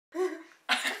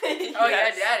Oh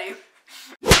yes. Yeah, Daddy.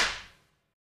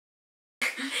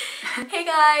 Hey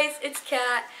guys, it's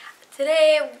Kat.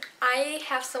 Today I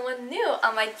have someone new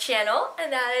on my channel,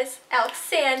 and that is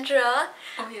Alexandra.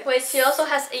 Oh yes. Which she also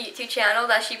has a YouTube channel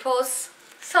that she posts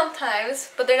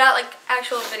sometimes, but they're not like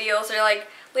actual videos, they're like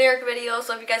lyric videos,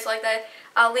 so if you guys like that,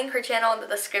 I'll link her channel in the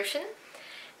description.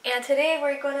 And today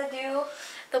we're gonna do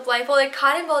the Blindfolded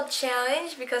Cotton Ball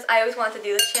Challenge because I always wanted to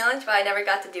do this challenge, but I never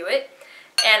got to do it.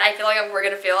 And I feel like we're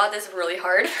gonna fail at this really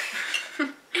hard.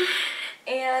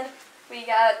 And we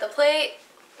got the plate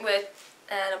with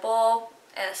a bowl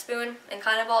and a spoon and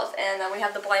cotton balls, and then we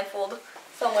have the blindfold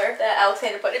somewhere that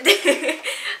Alexandra put it. Here,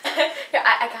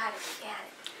 I got it. Yeah.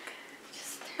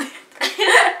 Just.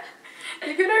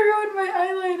 You're gonna ruin my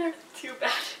eyeliner. Too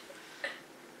bad.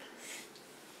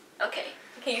 Okay.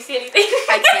 Can you see anything?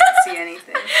 I can't see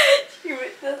anything.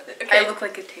 Okay. I look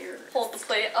like a terrorist. Hold the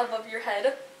plate above your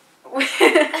head.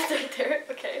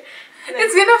 Okay.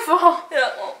 It's gonna fall.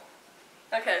 Yeah, well.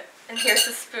 Okay. And here's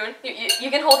the spoon. You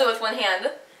can hold it with one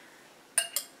hand.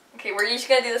 Okay, we're each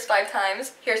gonna do this 5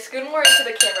 times. Here, scoot more into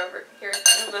the camera. Here,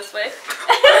 move this way.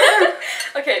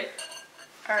 Okay.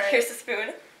 Alright. Here's the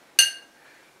spoon.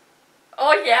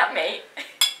 Oh yeah, mate.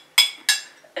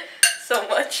 So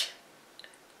much.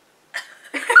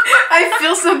 I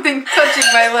feel something touching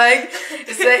my leg.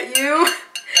 Is that you?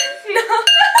 No.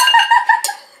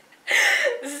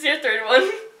 This is your 3rd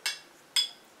one.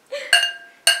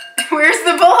 Where's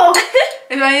the bowl?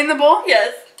 Am I in the bowl?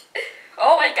 Yes.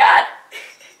 Oh my god.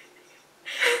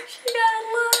 She got a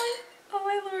lot. Oh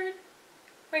my lord.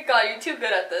 Oh my god, you're too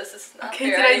good at this. It's not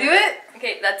Okay, fair. did I do it?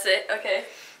 Okay, that's it. Okay.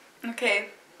 Okay.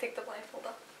 Take the blindfold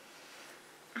off.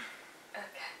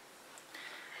 Okay.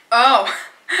 Oh,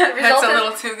 that's a is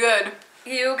little too good.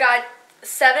 You got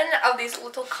 7 of these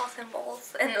little cotton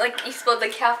balls, and like you spilled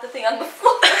like half the thing on the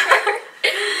floor.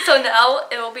 So now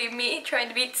it will be me trying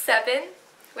to beat 7,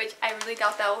 which I really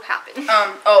doubt that will happen.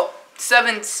 Oh,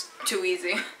 7's too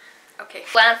easy. Okay.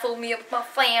 Blindfold me up with my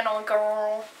flannel,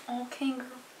 girl. Okay, girl.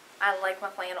 I like my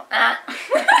flannel. Ah.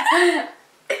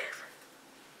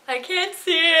 I can't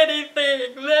see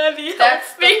anything. Daddy, That's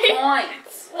help me. the point.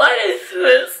 What is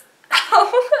this?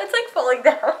 Oh, it's like falling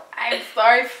down. I'm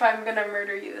sorry if I'm gonna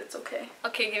murder you. That's okay.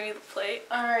 Okay, give me the plate.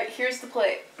 Alright, here's the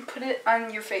plate. Put it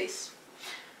on your face.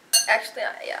 Actually,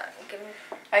 yeah, give me.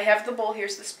 I have the bowl.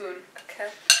 Here's the spoon. Okay.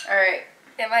 Alright.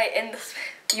 Am I in the spoon?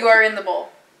 You are in the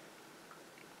bowl.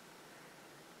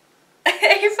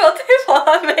 You felt it fall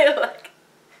on my leg.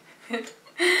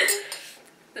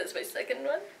 This is my 2nd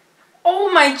one.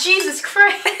 Oh my Jesus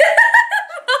Christ!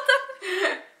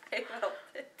 I felt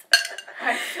it.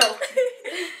 I felt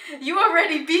it. You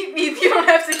already beat me. You don't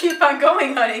have to keep on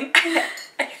going, honey.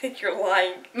 I think you're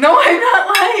lying. No, I'm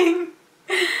not lying.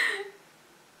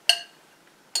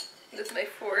 This is my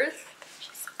 4th.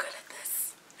 She's so good at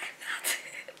this. I'm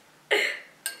not.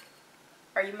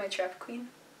 Are you my trap queen?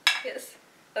 Yes.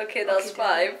 Okay, that was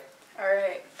 5.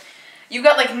 Alright. You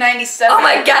got like 97. Oh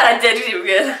my god, I did do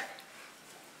good.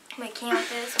 My count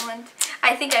this one.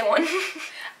 I think I won.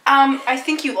 I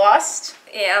think you lost.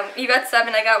 Yeah, you got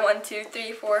 7, I got 1, 2,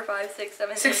 3, 4, 5, 6,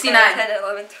 7, 8, 69. 9, 10,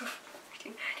 11, 12,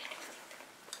 13,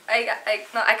 14.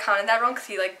 I counted that wrong because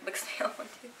he like looks me up. 1,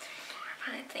 2, 3, 4,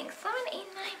 5, 6, 7, 8, 9,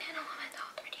 10, 11,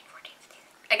 12, 13, 14,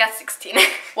 15. I got 16.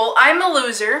 Well, I'm a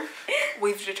loser.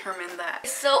 We've determined that.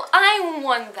 So I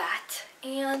won that,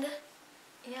 and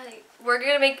yeah, we're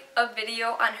gonna make a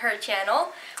video on her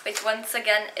channel, which once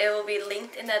again it will be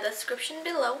linked in the description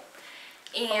below.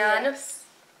 And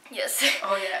yes.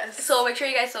 Oh yes. So make sure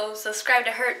you guys subscribe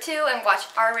to her too and watch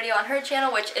our video on her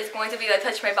channel, which is going to be the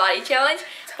Touch My Body challenge,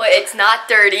 but it's not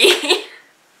dirty.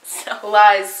 So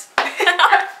lies.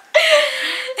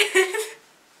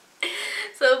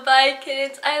 So bye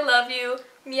kittens, I love you.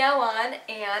 Meow on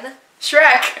and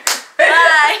Shrek.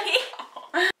 bye.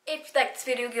 If you like this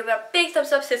video, give it a big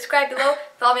thumbs up, subscribe below,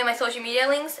 follow me on my social media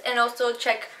links, and also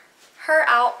check her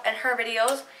out and her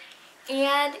videos.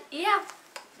 And yeah,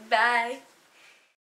 bye.